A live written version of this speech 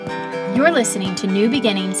You're listening to New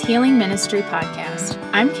Beginnings Healing Ministry Podcast.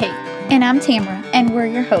 I'm Kate. And I'm Tamara, and we're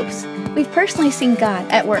your hosts. We've personally seen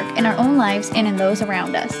God at work in our own lives and in those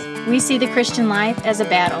around us. We see the Christian life as a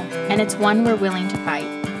battle, and it's one we're willing to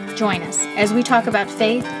fight. Join us as we talk about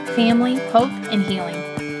faith, family, hope, and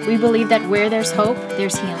healing. We believe that where there's hope,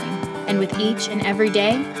 there's healing. And with each and every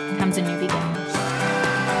day comes a new beginning.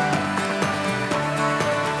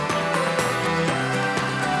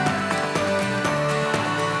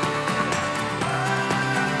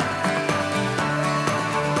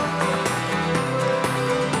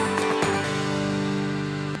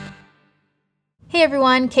 Hey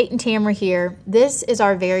everyone, Kate and Tamara here. This is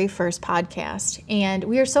our very first podcast, and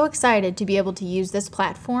we are so excited to be able to use this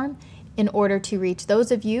platform in order to reach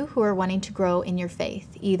those of you who are wanting to grow in your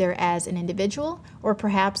faith, either as an individual or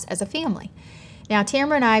perhaps as a family. Now,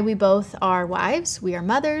 Tamara and I, we both are wives, we are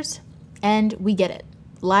mothers, and we get it.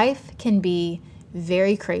 Life can be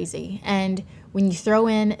very crazy, and when you throw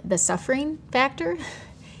in the suffering factor,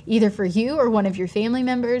 either for you or one of your family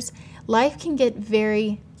members, life can get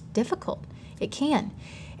very difficult. It can.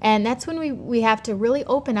 And that's when we have to really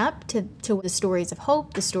open up to the stories of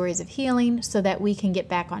hope, the stories of healing, so that we can get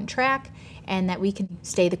back on track and that we can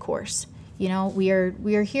stay the course. You know, we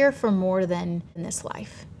are here for more than this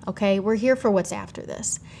life, okay? We're here for what's after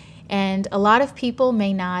this. And a lot of people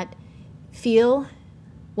may not feel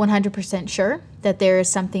 100% sure that there is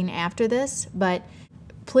something after this, but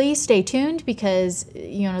please stay tuned because,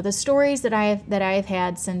 you know, the stories that I have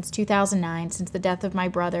had since 2009, since the death of my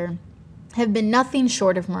brother, have been nothing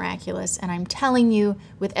short of miraculous. And I'm telling you,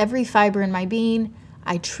 with every fiber in my being,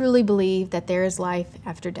 I truly believe that there is life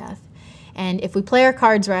after death. And if we play our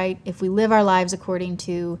cards right, if we live our lives according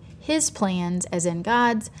to His plans, as in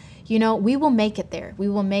God's, you know, we will make it there. We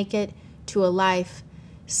will make it to a life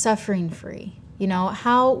suffering-free. You know,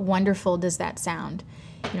 how wonderful does that sound?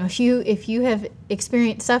 You know, if you have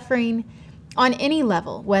experienced suffering on any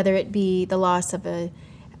level, whether it be the loss of a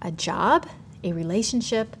job, a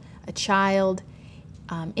relationship, a child,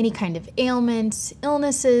 any kind of ailments,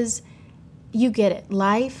 illnesses, you get it.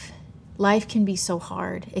 Life can be so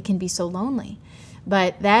hard. It can be so lonely.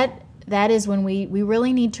 But that is when we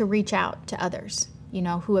really need to reach out to others, you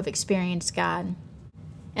know, who have experienced God.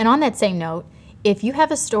 And on that same note, if you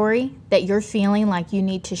have a story that you're feeling like you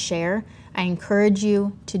need to share, I encourage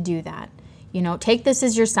you to do that. You know, take this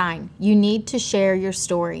as your sign. You need to share your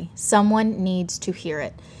story. Someone needs to hear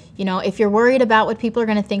it. You know, if you're worried about what people are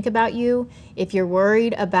going to think about you, if you're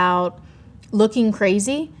worried about looking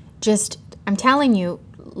crazy, I'm telling you,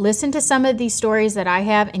 listen to some of these stories that I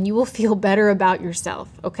have and you will feel better about yourself,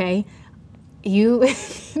 okay?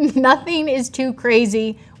 Nothing is too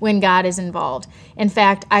crazy when God is involved. In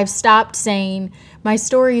fact, I've stopped saying, my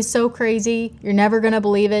story is so crazy, you're never going to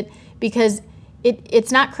believe it, because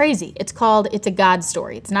it's not crazy. It's a God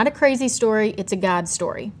story. It's not a crazy story, it's a God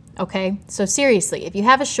story. Okay, so seriously, if you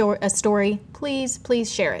have a story, please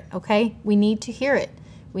share it, okay? We need to hear it.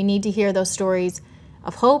 We need to hear those stories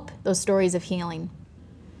of hope, those stories of healing.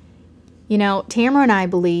 You know, Tamara and I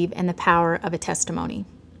believe in the power of a testimony.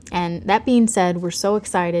 And that being said, we're so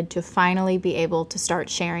excited to finally be able to start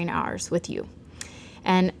sharing ours with you.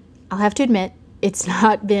 And I'll have to admit, it's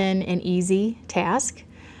not been an easy task.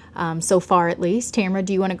 So far at least. Tamara,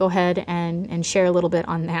 do you want to go ahead and share a little bit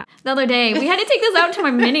on that? The other day, we had to take this out to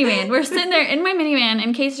my minivan. We're sitting there in my minivan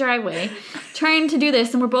in Kate's driveway trying to do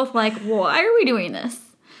this, and we're both like, why are we doing this?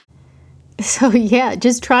 So yeah,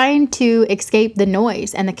 just trying to escape the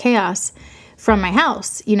noise and the chaos from my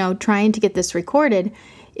house, you know, trying to get this recorded.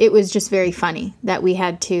 It was just very funny that we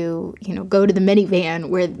had to, you know, go to the minivan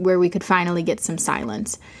where we could finally get some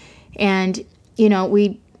silence. And, you know,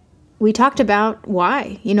 we talked about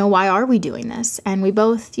why are we doing this? And we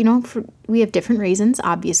both, you know, we have different reasons,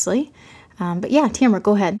 obviously. But yeah, Tamara,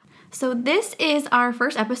 go ahead. So this is our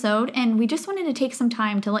first episode, and we just wanted to take some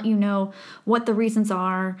time to let you know what the reasons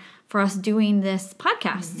are for us doing this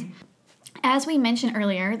podcast. Mm-hmm. As we mentioned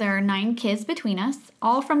earlier, there are 9 kids between us,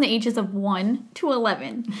 all from the ages of 1 to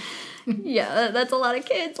 11. Yeah, that's a lot of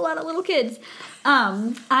kids, a lot of little kids.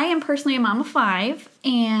 I am personally a mom of 5,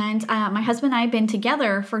 and my husband and I have been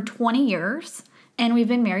together for 20 years, and we've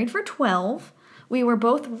been married for 12. We were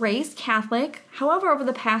both raised Catholic. However, over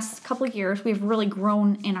the past couple of years, we've really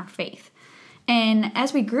grown in our faith. And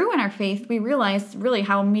as we grew in our faith, we realized really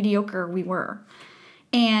how mediocre we were.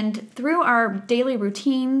 And through our daily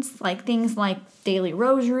routines, like things like daily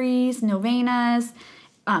rosaries, novenas,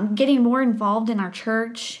 getting more involved in our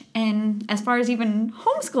church, and as far as even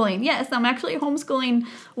homeschooling. Yes, I'm actually homeschooling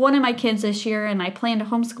one of my kids this year, and I plan to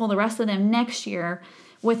homeschool the rest of them next year.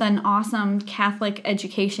 with an awesome Catholic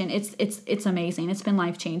education. It's amazing. It's been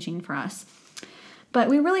life-changing for us. But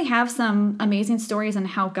we really have some amazing stories on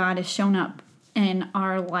how God has shown up in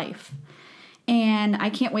our life. And I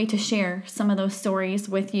can't wait to share some of those stories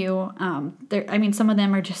with you. Some of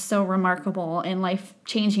them are just so remarkable and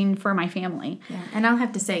life-changing for my family. Yeah. And I'll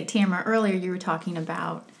have to say, Tamara, earlier you were talking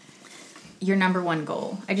about your number one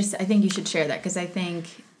goal. I think you should share that, because I think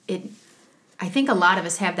a lot of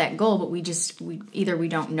us have that goal, but we either we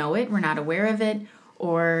don't know it, we're not aware of it,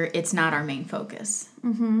 or it's not our main focus.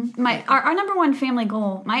 Mm-hmm. Our number one family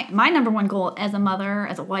goal, my number one goal as a mother,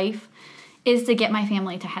 as a wife, is to get my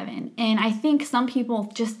family to heaven. And I think some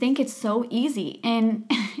people just think it's so easy, and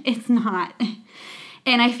it's not.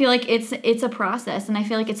 And I feel like it's a process, and I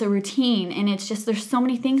feel like it's a routine, and it's just, there's so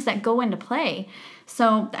many things that go into play.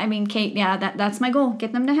 So, I mean, Kate, yeah, that's my goal,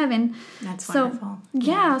 get them to heaven. That's wonderful.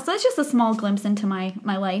 Yeah, so it's just a small glimpse into my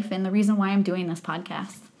life and the reason why I'm doing this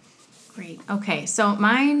podcast. Great. Okay, so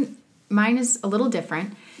mine is a little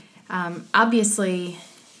different. Obviously,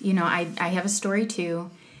 I have a story too.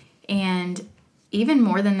 And even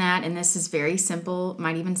more than that, and this is very simple,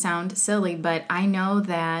 might even sound silly, but I know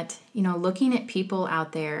that, looking at people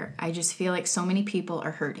out there, I just feel like so many people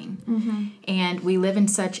are hurting. Mm-hmm. And we live in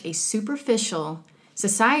such a superficial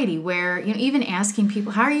society where, even asking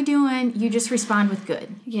people, how are you doing? You just respond with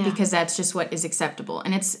good. Yeah. Because that's just what is acceptable.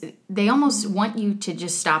 And they almost want you to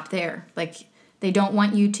just stop there. Like, they don't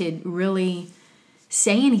want you to really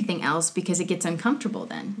say anything else, because it gets uncomfortable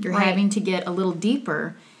then. You're right. Having to get a little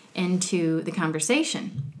deeper into the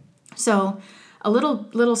conversation. So, a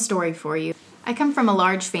little story for you. I come from a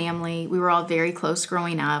large family. We were all very close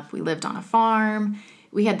growing up. We lived on a farm.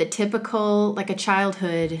 We had the typical, like, a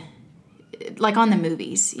childhood, like on the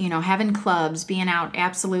movies, having clubs, being out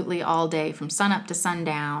absolutely all day from sunup to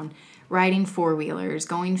sundown, riding four-wheelers,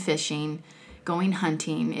 going fishing, going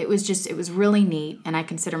hunting. It was really neat, and I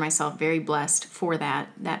consider myself very blessed for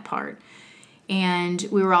that part. And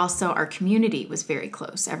we were also, our community was very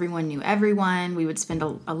close. Everyone knew everyone. We would spend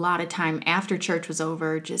a lot of time after church was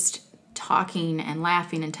over just talking and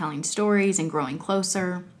laughing and telling stories and growing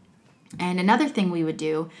closer. And another thing we would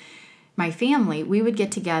do, my family, we would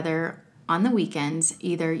get together on the weekends,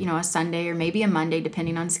 either, a Sunday or maybe a Monday,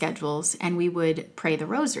 depending on schedules, and we would pray the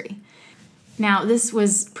rosary. Now, this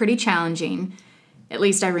was pretty challenging, at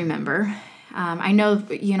least I remember. I know,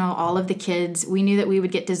 all of the kids, we knew that we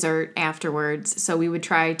would get dessert afterwards, so we would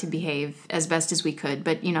try to behave as best as we could,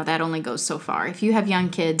 but, that only goes so far. If you have young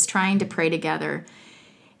kids trying to pray together,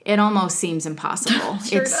 it almost seems impossible.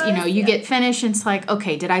 Sure it's, does. You get finished, and it's like,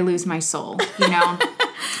 okay, did I lose my soul?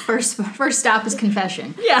 First stop is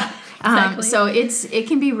confession. Yeah, exactly. So it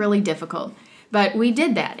can be really difficult. But we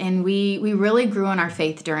did that, and we really grew in our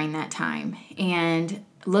faith during that time. And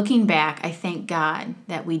looking back, I thank God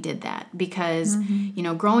that we did that, because,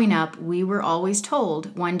 growing up, we were always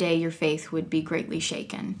told one day your faith would be greatly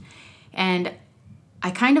shaken. And I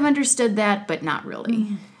kind of understood that, but not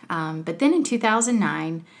really. But then in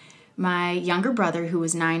 2009, my younger brother, who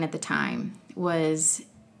was 9 at the time, was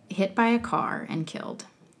hit by a car and killed.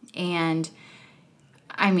 And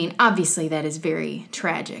I mean, obviously that is very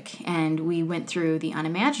tragic, and we went through the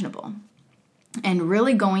unimaginable. And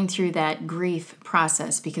really going through that grief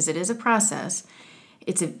process, because it is a process,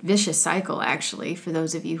 it's a vicious cycle, actually, for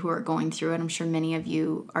those of you who are going through it. I'm sure many of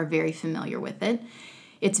you are very familiar with it.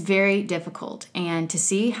 It's very difficult. And to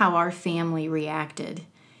see how our family reacted,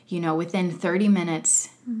 within 30 minutes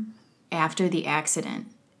after the accident,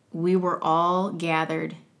 we were all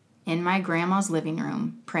gathered in my grandma's living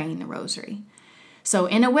room praying the rosary. So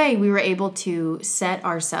in a way, we were able to set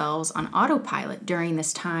ourselves on autopilot during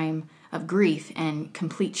this time of grief and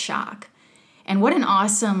complete shock. And what an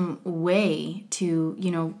awesome way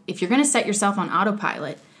to, if you're going to set yourself on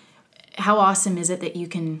autopilot, how awesome is it that you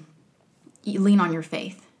can lean on your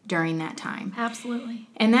faith during that time? Absolutely.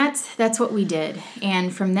 And that's what we did.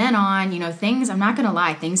 And from then on, things, I'm not going to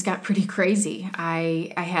lie, things got pretty crazy.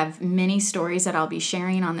 I have many stories that I'll be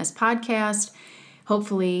sharing on this podcast,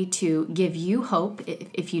 hopefully to give you hope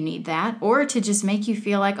if you need that, or to just make you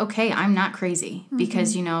feel like, okay, I'm not crazy. Mm-hmm.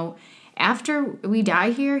 Because, after we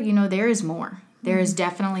die here, there is more. There is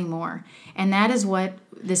definitely more. And that is what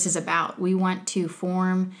this is about. We want to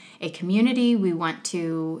form a community. We want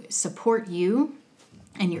to support you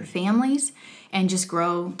and your families and just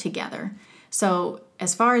grow together. So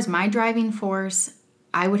as far as my driving force,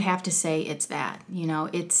 I would have to say it's that.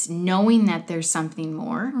 It's knowing that there's something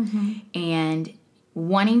more and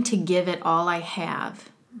wanting to give it all I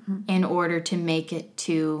have in order to make it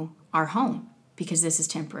to our home, because this is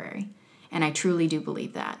temporary. And I truly do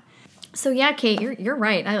believe that. So yeah, Kate, you're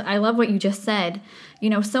right. I love what you just said.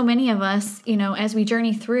 So many of us, as we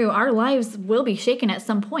journey through, our lives will be shaken at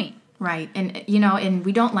some point. Right. And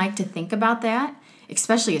we don't like to think about that,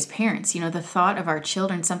 especially as parents. The thought of our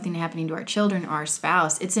children, something happening to our children or our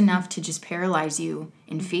spouse, it's enough to just paralyze you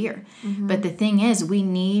in fear. But the thing is, we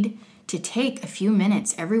need to take a few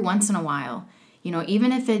minutes every once in a while,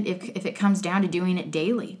 even if it comes down to doing it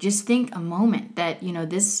daily. Just think a moment that,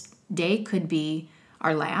 this day could be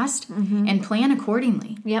our last, and plan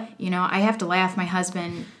accordingly. Yep. I have to laugh. My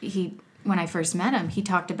husband, when I first met him, he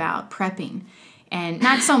talked about prepping, and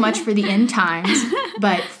not so much for the end times,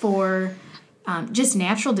 but for just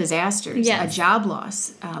natural disasters, Yes. a job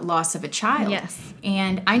loss, loss of a child. Yes.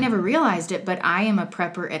 And I never realized it, but I am a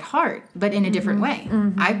prepper at heart, but in a different way.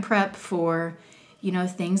 I prep for,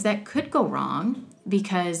 things that could go wrong,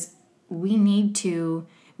 because we need to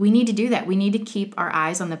do that. We need to keep our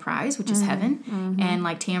eyes on the prize, which is heaven. And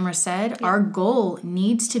like Tamara said, our goal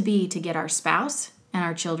needs to be to get our spouse and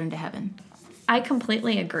our children to heaven. I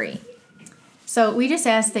completely agree. So we just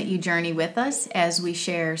ask that you journey with us as we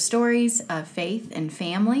share stories of faith and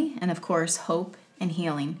family, and of course, hope and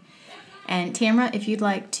healing. And Tamara, if you'd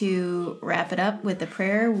like to wrap it up with a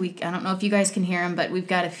prayer, I don't know if you guys can hear them, but we've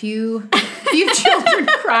got a few children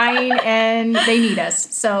crying, and they need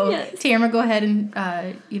us. So yes. Tamara, go ahead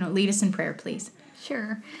and lead us in prayer, please.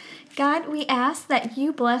 Sure. God, we ask that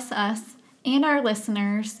you bless us and our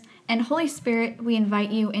listeners, and Holy Spirit, we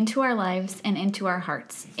invite you into our lives and into our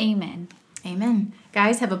hearts. Amen. Amen.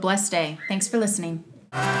 Guys, have a blessed day. Thanks for listening.